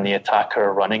defender and the attacker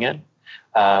are running in,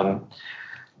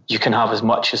 you can have as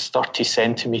much as 30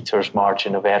 centimetres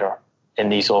margin of error in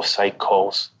these offside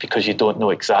calls, because you don't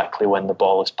know exactly when the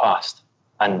ball is passed.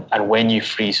 And when you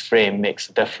freeze frame makes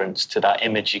a difference to that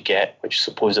image you get, which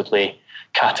supposedly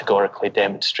categorically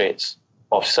demonstrates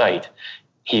offside.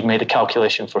 He made a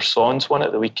calculation for Son's one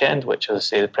at the weekend, which, as I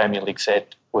say, the Premier League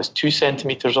said was 2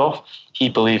 centimetres off. He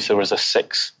believes there was a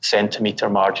 6 centimetre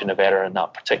margin of error in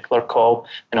that particular call.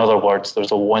 In other words,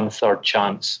 there's a 1/3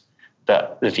 chance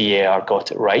that the VAR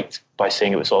got it right by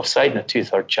saying it was offside, and a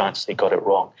 2/3 chance they got it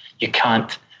wrong. You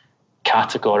can't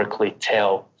categorically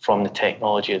tell from the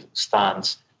technology as it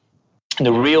stands. And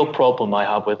the real problem I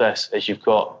have with this is you've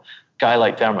got a guy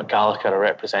like Dermot Gallagher, a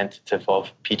representative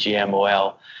of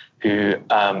PGMOL, who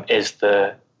is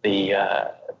the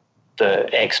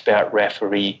expert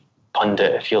referee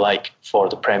pundit, if you like, for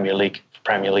the Premier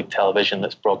League television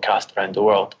that's broadcast around the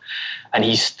world. And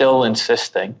he's still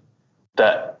insisting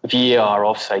that VAR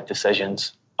offside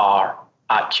decisions are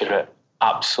accurate,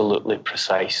 absolutely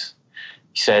precise.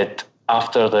 He said,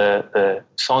 after the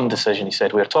Son decision, he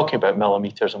said, we're talking about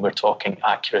millimetres and we're talking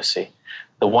accuracy.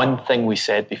 The one thing we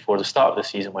said before the start of the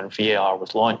season when VAR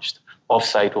was launched,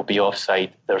 offside will be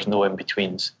offside, there's no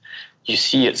in-betweens. You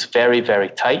see it's very, very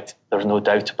tight, there's no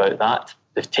doubt about that.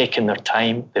 They've taken their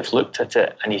time, they've looked at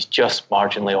it, and he's just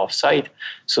marginally offside,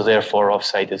 so therefore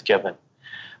offside is given.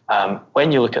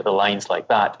 When you look at the lines like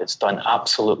that, it's done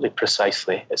absolutely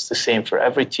precisely. It's the same for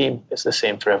every team, it's the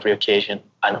same for every occasion,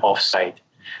 and offside.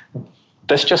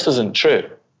 This just isn't true.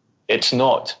 It's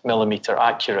not millimetre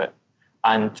accurate.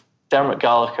 And Dermot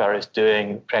Gallagher is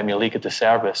doing Premier League a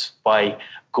disservice by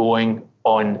going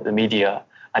on the media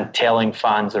and telling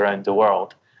fans around the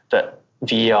world that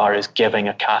VAR is giving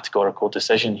a categorical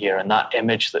decision here, and that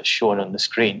image that's shown on the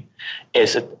screen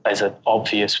is an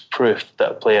obvious proof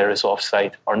that a player is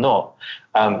offside or not.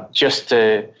 Just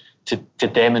to to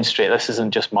demonstrate. This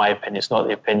isn't just my opinion. It's not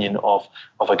the opinion of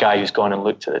a guy who's gone and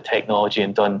looked at the technology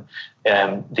and done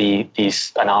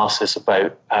these analysis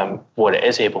about what it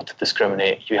is able to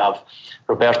discriminate. You have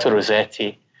Roberto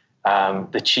Rossetti,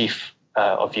 the chief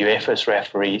of UEFA's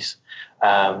referees,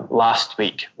 last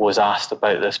week was asked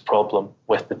about this problem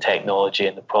with the technology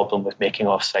and the problem with making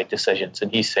offside decisions.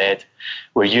 And he said,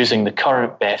 we're using the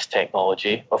current best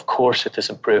technology. Of course it is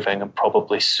improving, and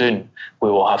probably soon we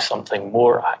will have something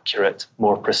more accurate,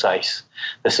 more precise.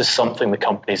 This is something the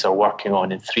companies are working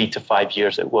on. In 3 to 5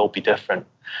 years it will be different.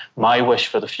 My wish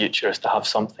for the future is to have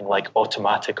something like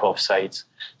automatic offsides,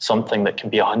 something that can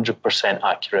be 100%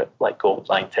 accurate like gold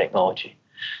line technology.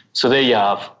 So there you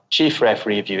have chief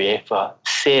referee of UEFA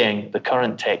saying the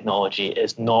current technology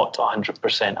is not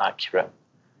 100% accurate.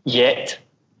 Yet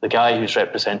the guy who's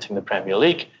representing the Premier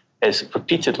League is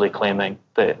repeatedly claiming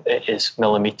that it is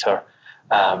millimetre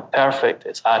perfect,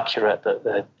 it's accurate,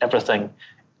 that everything,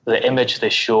 the image they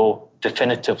show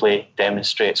definitively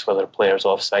demonstrates whether a player's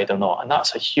offside or not. And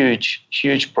that's a huge,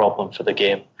 huge problem for the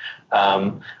game.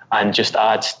 And just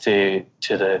adds to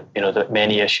the the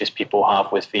many issues people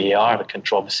have with VAR, the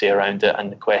controversy around it,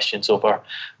 and the questions over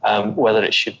whether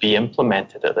it should be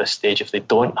implemented at this stage if they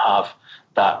don't have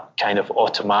that kind of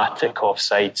automatic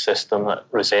offside system that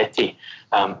Rossetti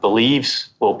believes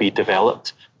will be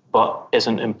developed but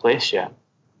isn't in place yet.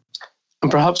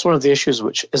 And perhaps one of the issues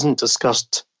which isn't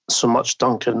discussed so much,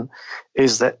 Duncan,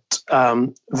 is that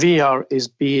VAR is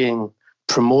being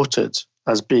promoted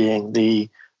as being the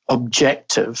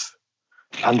objective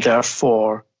and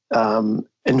therefore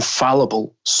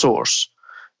infallible source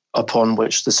upon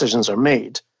which decisions are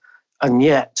made. And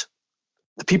yet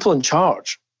the people in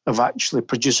charge of actually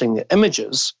producing the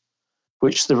images,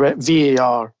 which the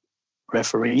VAR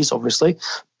referees obviously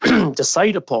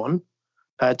decide upon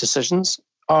decisions,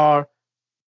 are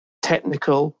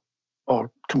technical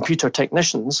or computer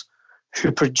technicians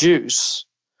who produce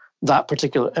that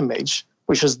particular image,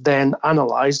 which is then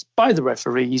analysed by the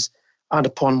referees and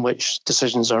upon which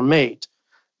decisions are made.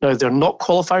 Now, they're not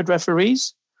qualified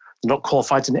referees, they're not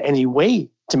qualified in any way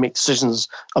to make decisions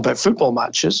about football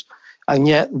matches, and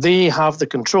yet they have the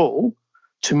control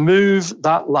to move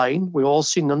that line. We've all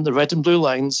seen them, the red and blue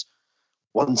lines,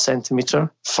 1 centimetre,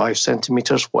 5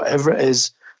 centimetres, whatever it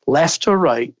is, left or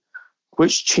right,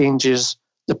 which changes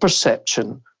the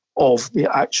perception of the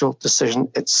actual decision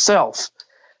itself.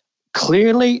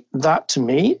 Clearly, that to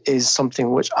me is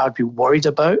something which I'd be worried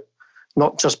about,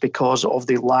 not just because of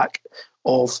the lack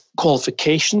of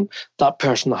qualification that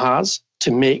person has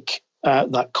to make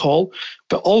that call,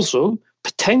 but also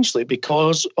potentially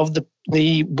because of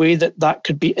the way that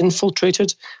could be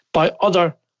infiltrated by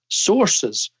other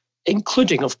sources,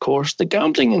 including, of course, the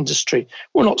gambling industry.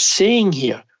 We're not saying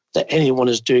here that anyone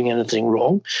is doing anything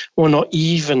wrong. We're not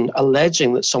even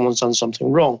alleging that someone's done something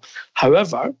wrong.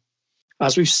 However,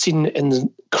 as we've seen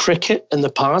in cricket in the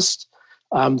past,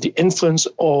 the influence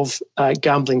of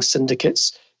gambling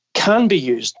syndicates can be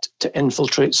used to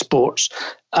infiltrate sports,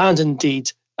 and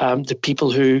indeed the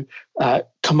people who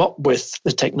come up with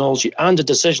the technology and the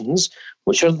decisions,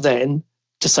 which are then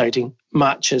deciding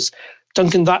matches.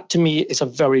 Duncan, that to me is a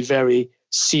very, very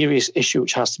serious issue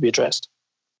which has to be addressed.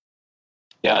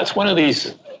 Yeah, it's one of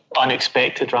these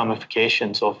unexpected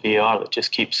ramifications of VAR that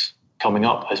just keeps coming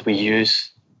up as we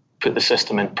put the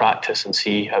system in practice and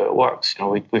see how it works.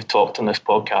 We've talked on this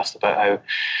podcast about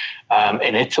how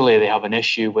in Italy they have an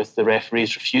issue with the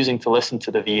referees refusing to listen to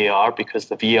the VAR because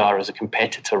the VAR is a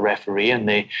competitor referee, and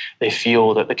they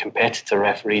feel that the competitor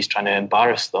referee is trying to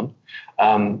embarrass them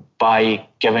by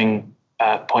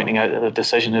pointing out that the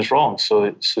decision is wrong.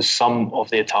 So some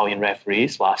of the Italian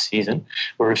referees last season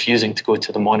were refusing to go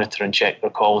to the monitor and check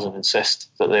their calls and insist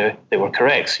that they were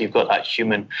correct. So you've got that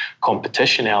human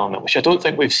competition element, which I don't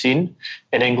think we've seen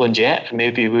in England yet, and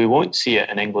maybe we won't see it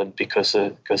in England because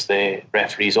the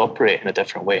referees operate in a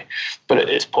different way. But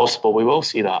it's possible we will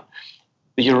see that.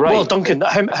 But you're right. Well, Duncan,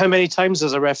 how many times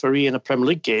has a referee in a Premier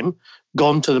League game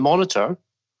gone to the monitor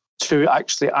to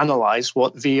actually analyse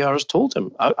what VAR has told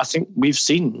him? I think we've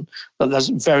seen that there's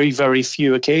very, very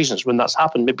few occasions when that's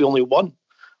happened. Maybe only one,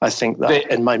 I think,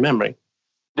 in my memory.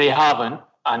 They haven't,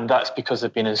 and that's because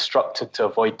they've been instructed to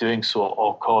avoid doing so at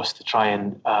all costs, to try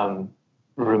and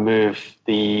remove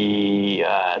the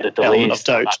delays. Element of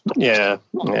doubt. Yeah.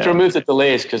 To remove the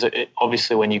delays, because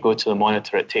obviously when you go to the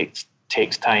monitor, it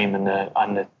takes time, and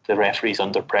the referee's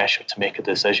under pressure to make a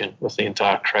decision with the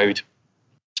entire crowd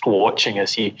watching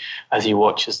as he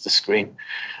watches the screen.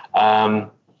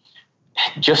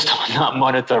 Just on that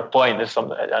monitor point, there's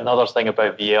another thing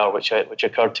about VAR which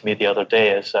occurred to me the other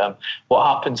day is what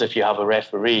happens if you have a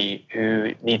referee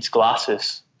who needs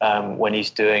glasses when he's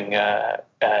doing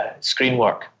screen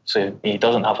work. So he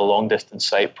doesn't have a long distance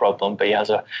sight problem, but he has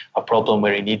a problem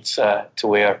where he needs to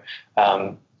wear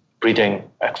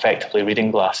effectively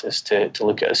reading glasses to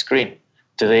look at a screen.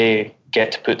 Do they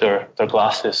get to put their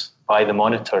glasses by the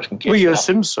monitors? Well, you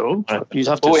assume so. You'd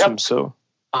have to assume so.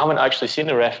 I haven't actually seen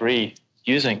the referee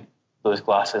using those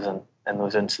glasses in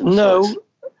those instances. No.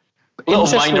 A little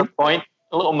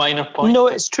minor point. No,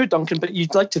 it's true, Duncan, but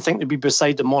you'd like to think they'd be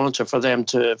beside the monitor for them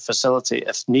to facilitate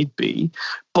if need be.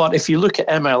 But if you look at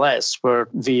MLS, where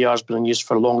VAR has been used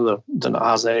for longer than it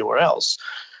has anywhere else,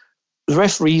 the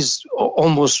referees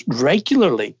almost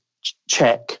regularly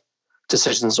check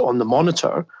decisions on the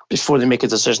monitor before they make a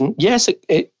decision. Yes,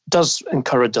 it does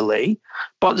incur a delay,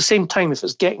 but at the same time, if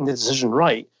it's getting the decision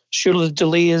right, surely the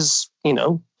delay is,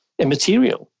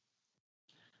 immaterial.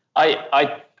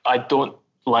 I don't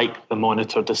like the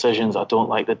monitor decisions. I don't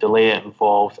like the delay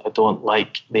involved. I don't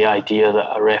like the idea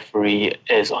that a referee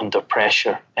is under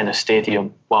pressure in a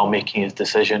stadium while making his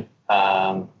decision.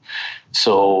 If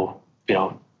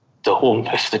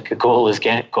the goal is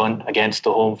gone against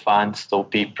the home fans, there'll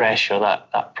be pressure.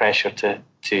 That pressure to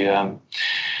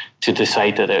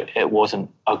decide that it wasn't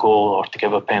a goal or to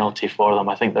give a penalty for them.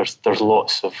 I think there's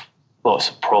lots of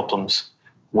problems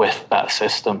with that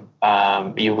system.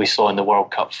 We saw in the World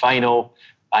Cup final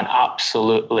an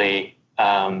absolutely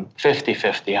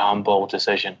 50-50 handball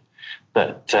decision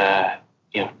that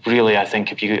really, I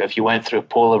think if you went through a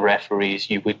poll of referees,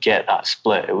 you would get that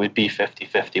split. It would be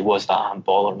 50-50. Was that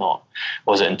handball or not?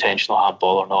 Was it intentional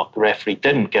handball or not? The referee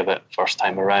didn't give it first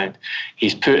time around.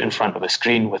 He's put in front of a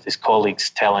screen with his colleagues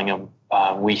telling him,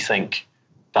 we think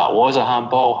that was a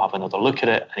handball, have another look at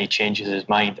it, and he changes his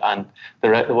mind. And the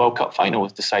World Cup final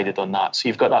was decided on that. So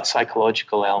you've got that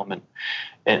psychological element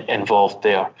involved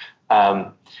there.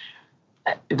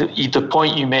 The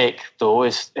point you make, though,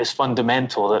 is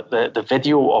fundamental, that the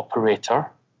video operator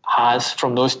has,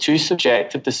 from those two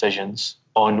subjective decisions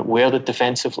on where the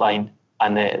defensive line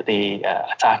and the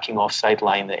attacking offside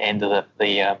line, the end of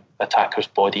the attacker's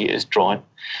body is drawn,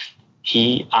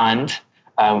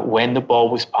 when the ball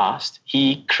was passed,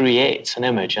 he creates an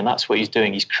image, and that's what he's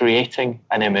doing. He's creating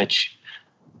an image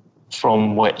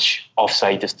from which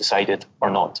offside is decided or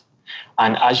not.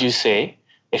 And as you say,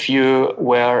 if you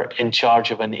were in charge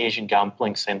of an Asian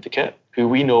gambling syndicate, who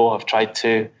we know have tried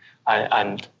to,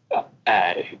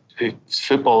 who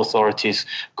football authorities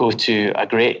go to a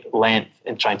great length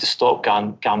in trying to stop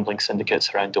gambling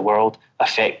syndicates around the world,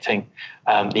 affecting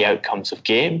the outcomes of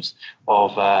games,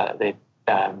 of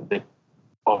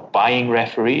buying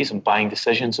referees and buying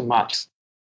decisions in matches.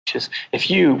 If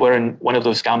you were in one of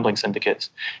those gambling syndicates,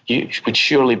 you would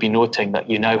surely be noting that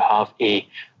you now have a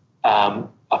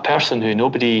person who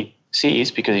nobody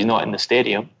sees because he's not in the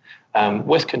stadium,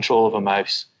 with control of a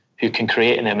mouse, who can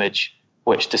create an image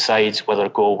which decides whether a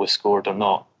goal was scored or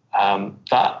not.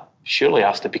 That surely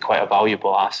has to be quite a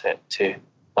valuable asset to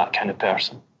that kind of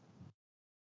person.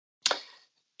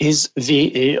 Is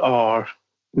VAR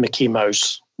Mickey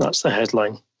Mouse? That's the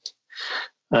headline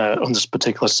on this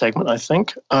particular segment, I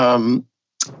think.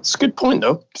 It's a good point,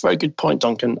 though. It's a very good point,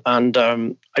 Duncan. And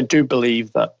I do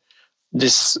believe that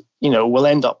this, will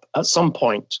end up, at some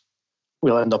point,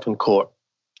 we'll end up in court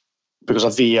because a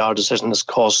VAR decision has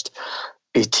cost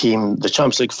a team the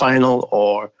Champions League final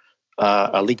or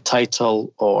a league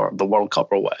title or the World Cup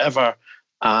or whatever.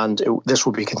 And this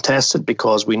will be contested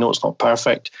because we know it's not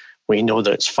perfect. We know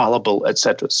that it's fallible,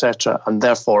 etc., etc. And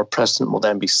therefore, a precedent will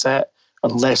then be set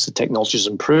unless the technology is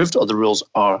improved or the rules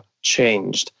are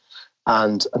changed.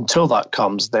 And until that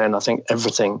comes, then I think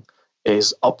everything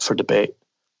is up for debate.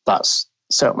 That's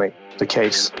certainly the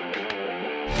case.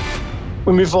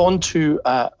 We move on to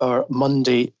our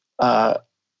Monday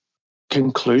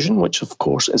conclusion, which of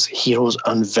course is heroes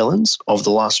and villains of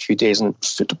the last few days in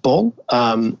football.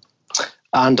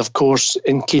 And of course,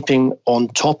 in keeping on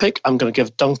topic, I'm going to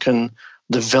give Duncan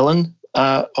the villain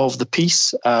of the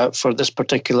piece for this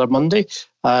particular Monday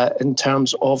in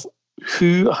terms of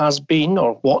who has been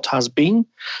or what has been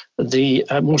the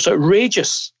most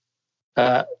outrageous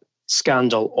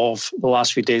scandal of the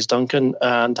last few days, Duncan,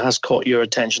 and has caught your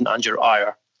attention and your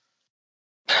ire.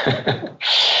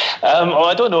 Well,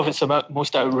 I don't know if it's the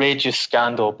most outrageous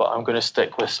scandal, but I'm going to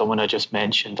stick with someone I just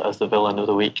mentioned as the villain of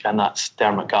the week, and that's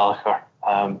Dermot Gallagher.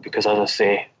 Because, as I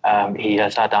say, he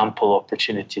has had ample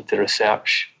opportunity to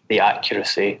research the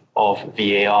accuracy of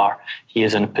VAR. He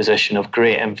is in a position of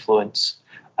great influence,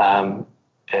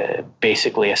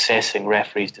 basically assessing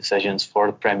referees' decisions for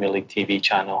the Premier League TV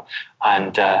channel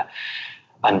and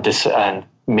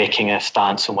making a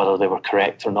stance on whether they were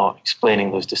correct or not,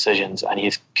 explaining those decisions, and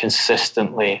he's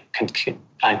consistently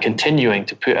and continuing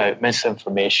to put out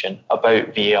misinformation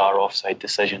about VAR offside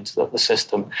decisions, that the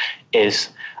system is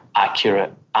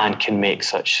accurate and can make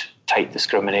such tight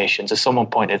discriminations. As someone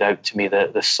pointed out to me,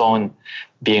 that the Son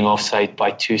being offside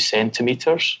by 2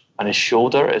 centimetres on his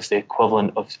shoulder is the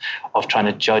equivalent of trying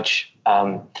to judge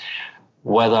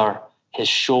whether his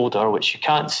shoulder, which you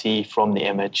can't see from the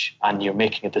image, and you're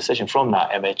making a decision from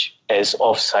that image, is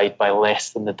offside by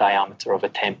less than the diameter of a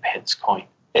 10-pence coin.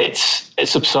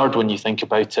 It's absurd when you think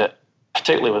about it,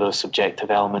 particularly with those subjective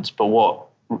elements. But what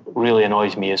really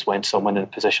annoys me is when someone in a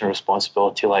position of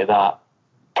responsibility like that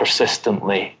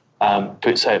persistently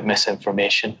puts out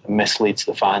misinformation and misleads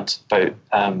the fans about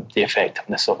the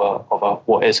effectiveness of a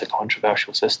what is a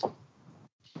controversial system.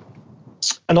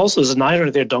 And also there's an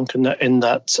irony there, Duncan, in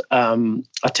that a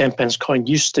 10-pence coin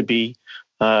used to be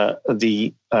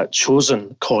the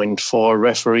chosen coin for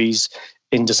referees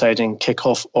in deciding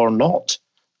kick-off or not.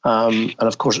 And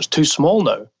of course it's too small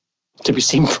now to be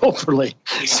seen properly.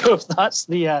 So if that's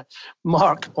the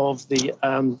mark of the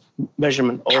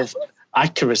measurement of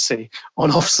accuracy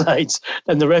on offsides,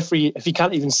 then the referee, if he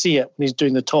can't even see it when he's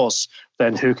doing the toss,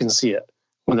 then who can see it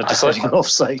when they're deciding on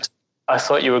offside? I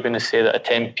thought you were going to say that a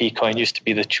 10p coin used to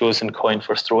be the chosen coin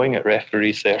for throwing at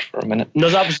referees there for a minute. No,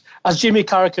 that was, as Jamie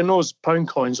Carragher knows, pound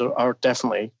coins are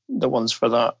definitely the ones for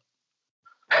that.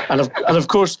 And of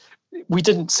course, we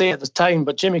didn't say at the time,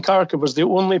 but Jamie Carragher was the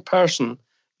only person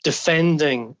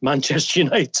defending Manchester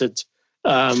United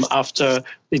after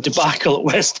the debacle at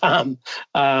West Ham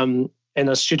in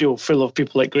a studio full of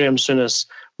people like Graham Souness,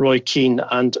 Roy Keane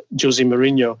and Jose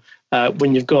Mourinho.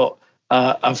 When you've got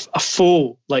a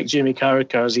foe like Jamie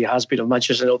Carragher, as he has been of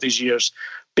Manchester all these years,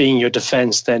 being your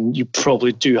defence, then you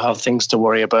probably do have things to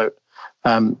worry about.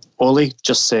 Ollie,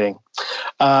 just saying.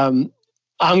 I'm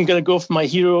going to go for my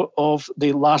hero of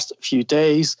the last few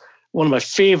days, one of my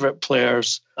favourite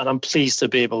players, and I'm pleased to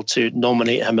be able to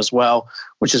nominate him as well,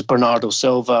 which is Bernardo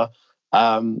Silva,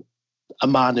 a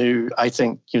man who I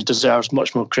think deserves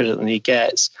much more credit than he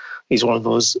gets. He's one of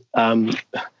those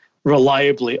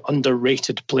reliably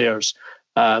underrated players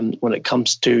when it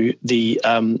comes to the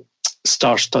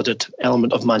star-studded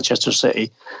element of Manchester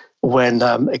City. When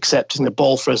accepting the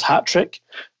ball for his hat-trick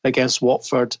against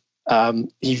Watford,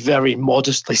 he very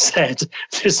modestly said,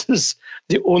 "This is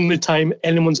the only time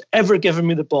anyone's ever given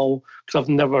me the ball because I've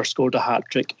never scored a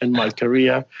hat-trick in my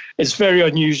career. It's very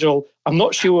unusual. I'm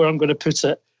not sure where I'm going to put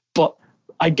it, but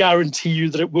I guarantee you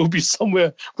that it will be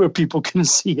somewhere where people can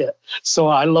see it." So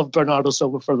I love Bernardo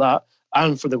Silva for that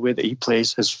and for the way that he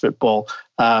plays his football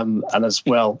and as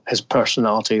well his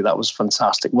personality. That was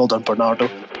fantastic. Well done, Bernardo.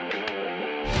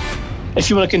 If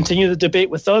you want to continue the debate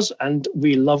with us, and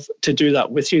we love to do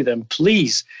that with you, then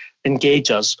please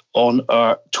engage us on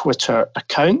our Twitter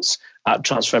accounts at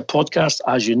Transfer Podcast,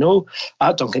 as you know,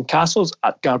 at Duncan Castles,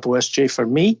 at Garbo SJ for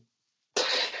me.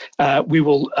 We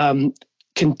will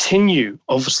continue,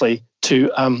 obviously,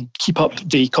 to keep up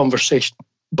the conversation,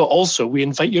 but also we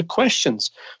invite your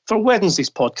questions for Wednesday's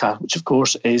podcast, which of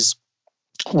course is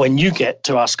when you get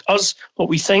to ask us what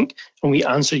we think and we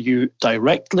answer you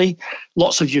directly.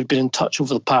 Lots of you have been in touch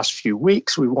over the past few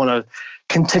weeks. We want to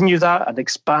continue that and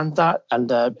expand that.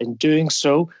 And in doing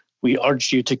so, we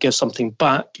urge you to give something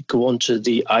back. Go onto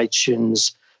the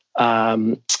iTunes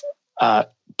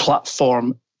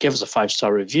platform, give us a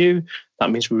 5-star review.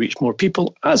 That means we reach more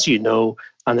people, as you know,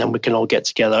 and then we can all get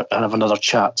together and have another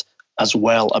chat as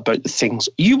well about the things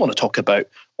you want to talk about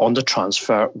on the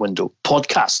Transfer Window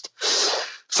podcast.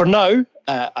 For now,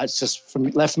 it's just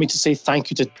left for me to say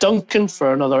thank you to Duncan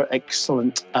for another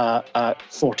excellent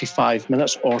 45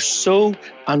 minutes or so,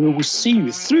 and we will see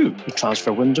you through the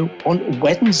Transfer Window on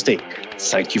Wednesday.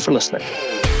 Thank you for listening.